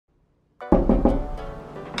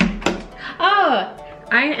Hello!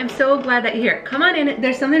 I am so glad that you're here. Come on in,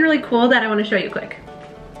 there's something really cool that I want to show you quick.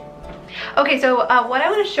 Okay, so what I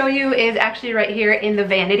want to show you is actually right here in the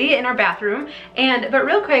vanity in our bathroom. But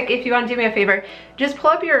real quick, if you want to do me a favor, just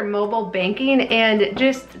pull up your mobile banking and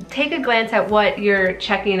just take a glance at what your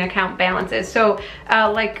checking account balance is. So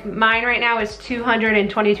like mine right now is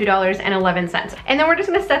 $222.11. And then we're just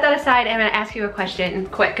gonna set that aside and I'm gonna ask you a question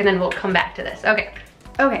quick and then we'll come back to this.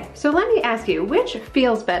 Okay, so let me ask you, which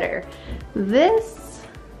feels better? This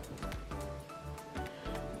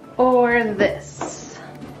or this?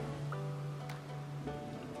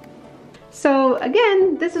 So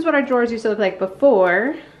again, this is what our drawers used to look like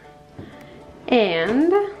before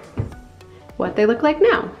and what they look like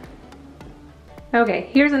now. Okay,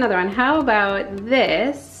 here's another one. How about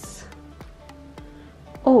this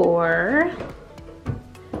or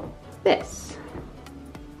this?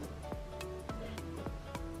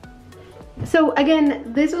 So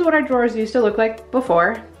again, this is what our drawers used to look like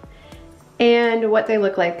before and what they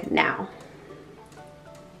look like now.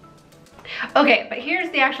 Okay, but here's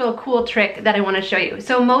the actual cool trick that I want to show you.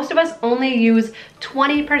 So most of us only use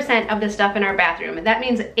 20% of the stuff in our bathroom. That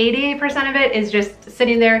means 88% of it is just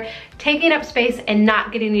sitting there, taking up space and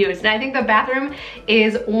not getting used. And I think the bathroom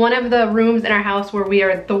is one of the rooms in our house where we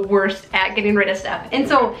are the worst at getting rid of stuff. And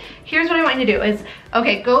so here's what I want you to do is,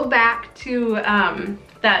 okay, go back to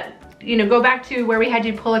go back to where we had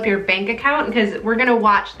you pull up your bank account because we're gonna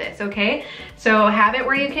watch this, okay? So have it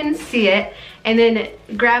where you can see it and then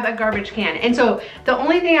grab a garbage can. And so the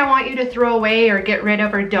only thing I want you to throw away or get rid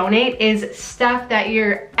of or donate is stuff that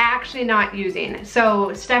you're actually not using.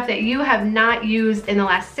 So stuff that you have not used in the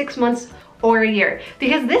last 6 months or a year,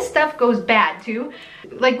 because this stuff goes bad too.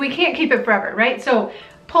 Like we can't keep it forever, right? So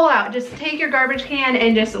pull out, just take your garbage can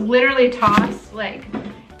and just literally toss like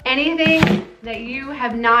anything that you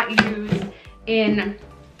have not used in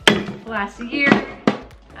last year,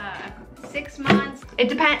 6 months. It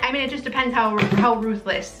depends, I mean, it just depends how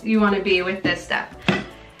ruthless you want to be with this stuff.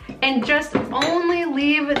 And just only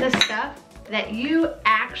leave the stuff that you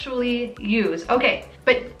actually use. Okay,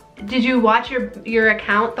 but did you watch your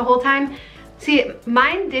account the whole time? See,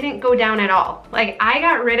 mine didn't go down at all. Like I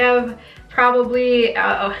got rid of probably,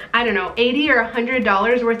 I don't know, $80 or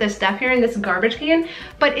 $100 worth of stuff here in this garbage can,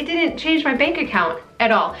 but it didn't change my bank account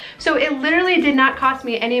at all. So it literally did not cost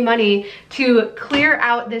me any money to clear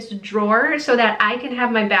out this drawer so that I can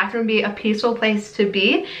have my bathroom be a peaceful place to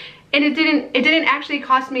be. And it didn't actually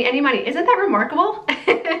cost me any money. Isn't that remarkable?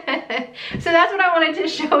 So that's what I wanted to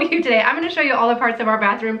show you today. I'm gonna show you all the parts of our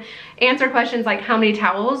bathroom, answer questions like how many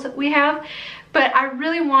towels we have, but I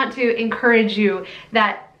really want to encourage you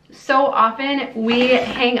that so often we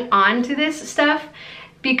hang on to this stuff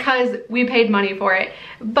because we paid money for it,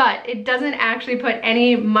 but it doesn't actually put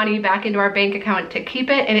any money back into our bank account to keep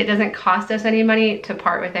it, and it doesn't cost us any money to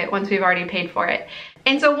part with it once we've already paid for it.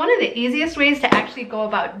 And so one of the easiest ways to actually go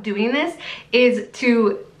about doing this is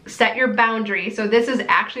to set your boundary. So this is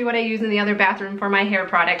actually what I use in the other bathroom for my hair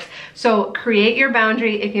products. So create your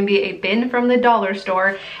boundary. It can be a bin from the dollar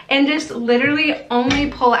store and just literally only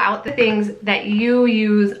pull out the things that you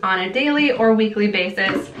use on a daily or weekly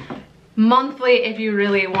basis, monthly if you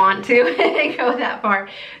really want to go that far.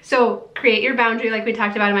 So create your boundary like we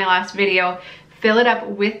talked about in my last video. Fill it up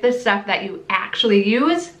with the stuff that you actually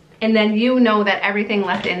use. And then you know that everything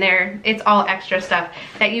left in there, it's all extra stuff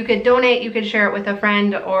that you could donate, you could share it with a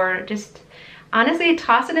friend, or just honestly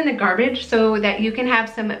toss it in the garbage so that you can have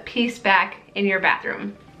some peace back in your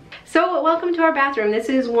bathroom. So welcome to our bathroom. This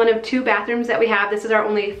is one of 2 bathrooms that we have. This is our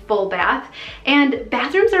only full bath. And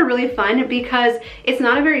bathrooms are really fun because it's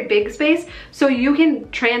not a very big space, so you can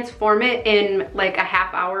transform it in like a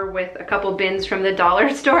half hour with a couple bins from the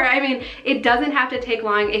dollar store. I mean, it doesn't have to take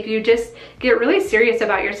long if you just get really serious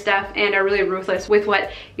about your stuff and are really ruthless with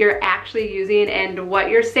what you're actually using and what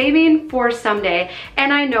you're saving for someday.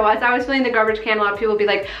 And I know as I was filling the garbage can, a lot of people would be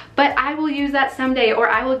like, but I will use that someday, or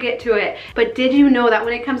I will get to it. But did you know that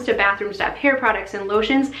when it comes to bathroom stuff, hair products and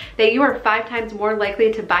lotions, that you are 5 times more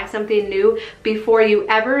likely to buy something new before you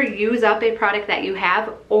ever use up a product that you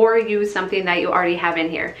have or use something that you already have in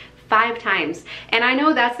here. 5 times. And I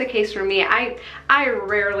know that's the case for me. I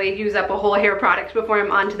rarely use up a whole hair product before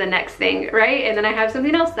I'm on to the next thing, right? And then I have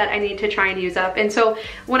something else that I need to try and use up. And so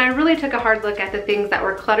when I really took a hard look at the things that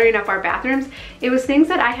were cluttering up our bathrooms, it was things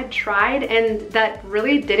that I had tried and that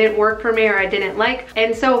really didn't work for me or I didn't like.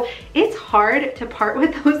 And so it's hard to part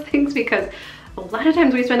with those things because a lot of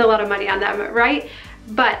times we spend a lot of money on them, right?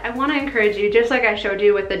 But I want to encourage you, just like I showed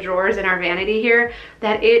you with the drawers in our vanity here,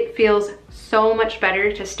 that it feels so much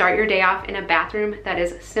better to start your day off in a bathroom that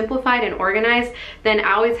is simplified and organized than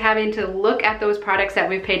always having to look at those products that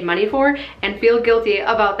we've paid money for and feel guilty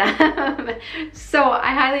about them. So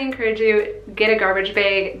I highly encourage you, get a garbage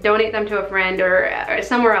bag, donate them to a friend or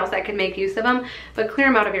somewhere else that can make use of them, but clear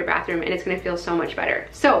them out of your bathroom and it's gonna feel so much better.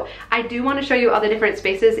 So I do wanna show you all the different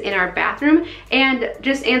spaces in our bathroom and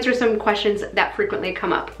just answer some questions that frequently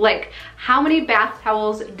come up, like how many bath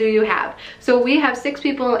towels do you have? So we have 6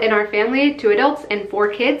 people in our family, 2 adults and 4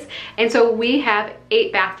 kids, and so we have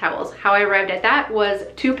 8 bath towels. How I arrived at that was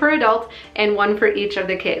 2 per adult and 1 for each of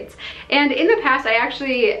the kids. And in the past, I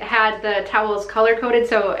actually had the towels color-coded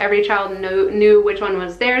so every child knew which one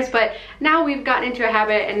was theirs, but now we've gotten into a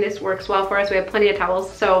habit and this works well for us. We have plenty of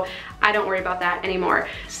towels, so I don't worry about that anymore.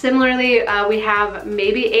 Similarly, we have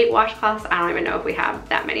maybe 8 washcloths. I don't even know if we have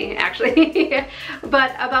that many actually,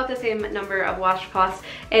 but about the same number of washcloths,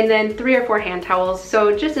 and then 3 or 4 hand towels.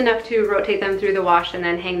 So just enough to rotate them through the wash and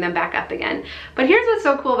then hang them back up again. But here's what's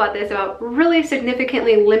so cool about this, about really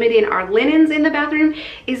significantly limiting our linens in the bathroom,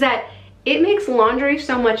 is that it makes laundry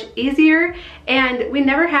so much easier, and we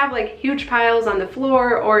never have like huge piles on the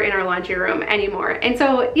floor or in our laundry room anymore. And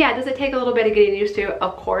so yeah, does it take a little bit of getting used to?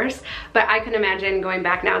 Of course, but I can imagine going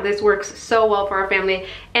back now. This works so well for our family,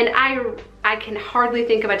 and I can hardly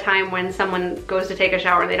think of a time when someone goes to take a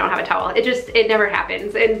shower and they don't have a towel. It never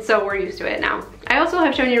happens, and so we're used to it now. I also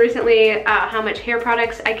have shown you recently how much hair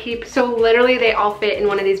products I keep. So literally they all fit in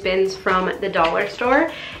one of these bins from the dollar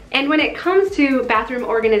store. And when it comes to bathroom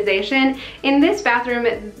organization, in this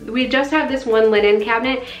bathroom, we just have this one linen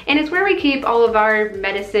cabinet, and it's where we keep all of our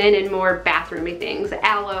medicine and more bathroomy things,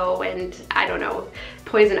 aloe and I don't know,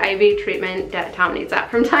 poison ivy treatment. Tom needs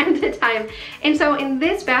that from time to time. And so in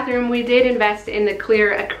this bathroom, we did invest in the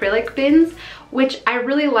clear acrylic bins, which I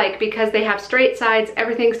really like because they have straight sides,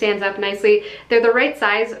 everything stands up nicely. They're the right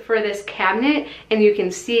size for this cabinet and you can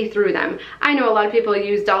see through them. I know a lot of people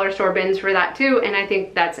use dollar store bins for that too, and I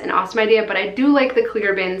think that's an awesome idea, but I do like the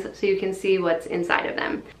clear bins so you can see what's inside of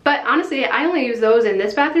them. But honestly, I only use those in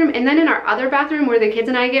this bathroom, and then in our other bathroom where the kids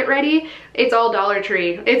and I get ready, it's all Dollar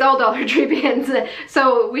Tree. It's all Dollar Tree bins.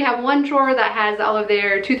 So we have one drawer that has all of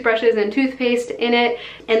their toothbrushes and toothpaste in it,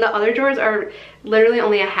 and the other drawers are literally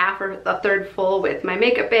only a half or a third full with my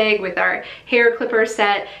makeup bag, with our hair clipper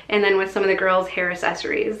set, and then with some of the girls' hair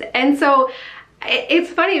accessories. And so it's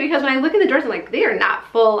funny because when I look in the drawers, I'm like, they are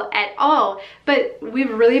not full at all, but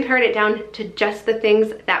we've really pared it down to just the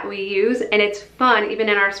things that we use, and it's fun, even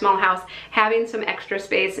in our small house, having some extra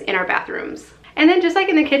space in our bathrooms. And then just like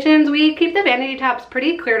in the kitchens, we keep the vanity tops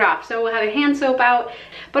pretty cleared off. So we'll have a hand soap out,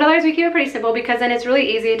 but otherwise we keep it pretty simple because then it's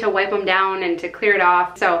really easy to wipe them down and to clear it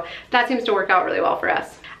off. So that seems to work out really well for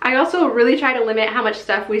us. I also really try to limit how much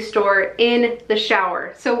stuff we store in the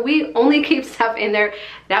shower. So we only keep stuff in there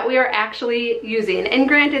that we are actually using. And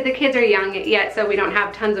granted, the kids are young yet, so we don't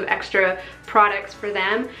have tons of extra products for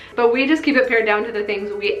them, but we just keep it pared down to the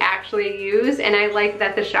things we actually use. And I like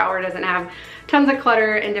that the shower doesn't have tons of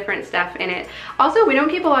clutter and different stuff in it. Also, we don't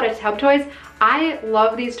keep a lot of tub toys. I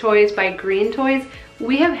love these toys by Green Toys.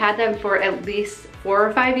 We have had them for at least 4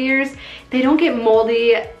 or 5 years. They don't get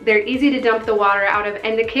moldy, they're easy to dump the water out of,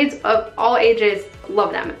 and the kids of all ages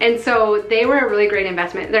love them. And so they were a really great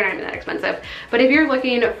investment. They're not even that expensive. But if you're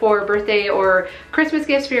looking for birthday or Christmas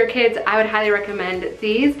gifts for your kids, I would highly recommend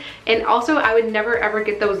these. And also, I would never ever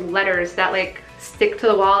get those letters that like stick to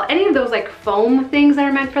the wall. Any of those like foam things that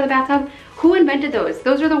are meant for the bathtub. Who invented those?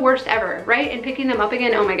 Those are the worst ever, right? And picking them up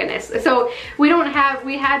again, oh my goodness. So we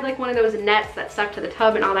had like one of those nets that stuck to the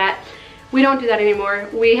tub and all that. We don't do that anymore.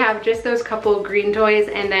 We have just those couple Green Toys,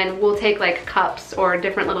 and then we'll take like cups or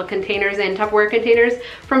different little containers and Tupperware containers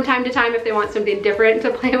from time to time if they want something different to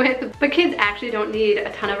play with. But kids actually don't need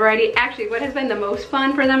a ton of variety. Actually, what has been the most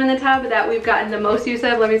fun for them in the tub that we've gotten the most use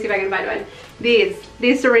of, let me see if I can find one.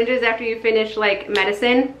 These syringes after you finish like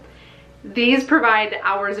medicine. These provide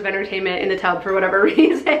hours of entertainment in the tub for whatever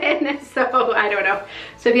reason. So I don't know.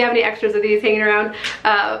 So if you have any extras of these hanging around,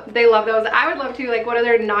 they love those. I would love to, like, what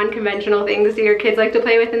other non-conventional things do your kids like to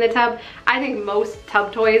play with in the tub? I think most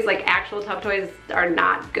tub toys, like actual tub toys, are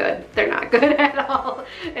not good. They're not good at all.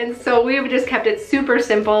 And so we've just kept it super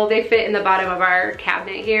simple. They fit in the bottom of our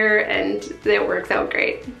cabinet here, and it works out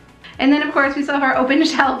great. And then of course we still have our open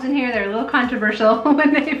shelves in here. They're a little controversial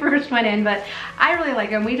when they first went in, but I really like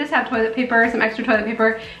them. We just have toilet paper, some extra toilet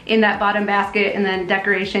paper in that bottom basket, and then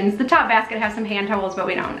decorations. The top basket has some hand towels, but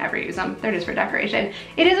we don't ever use them. They're just for decoration.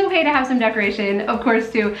 It is okay to have some decoration, of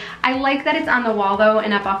course, too. I like that it's on the wall though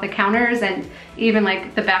and up off the counters, and even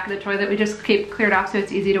like the back of the toilet we just keep cleared off so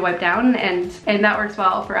it's easy to wipe down, and that works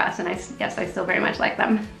well for us, and yes, I still very much like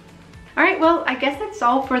them. All right, well, I guess that's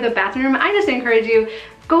all for the bathroom. I just encourage you,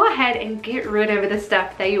 go ahead and get rid of the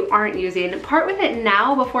stuff that you aren't using. Part with it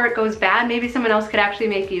now before it goes bad. Maybe someone else could actually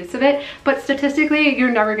make use of it, but statistically,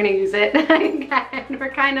 you're never gonna use it again. We're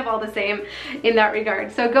kind of all the same in that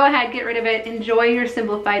regard. So go ahead, get rid of it, enjoy your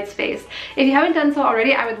simplified space. If you haven't done so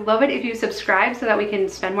already, I would love it if you subscribe so that we can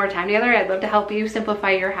spend more time together. I'd love to help you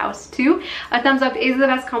simplify your house too. A thumbs up is the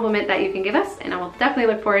best compliment that you can give us, and I will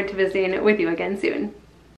definitely look forward to visiting with you again soon.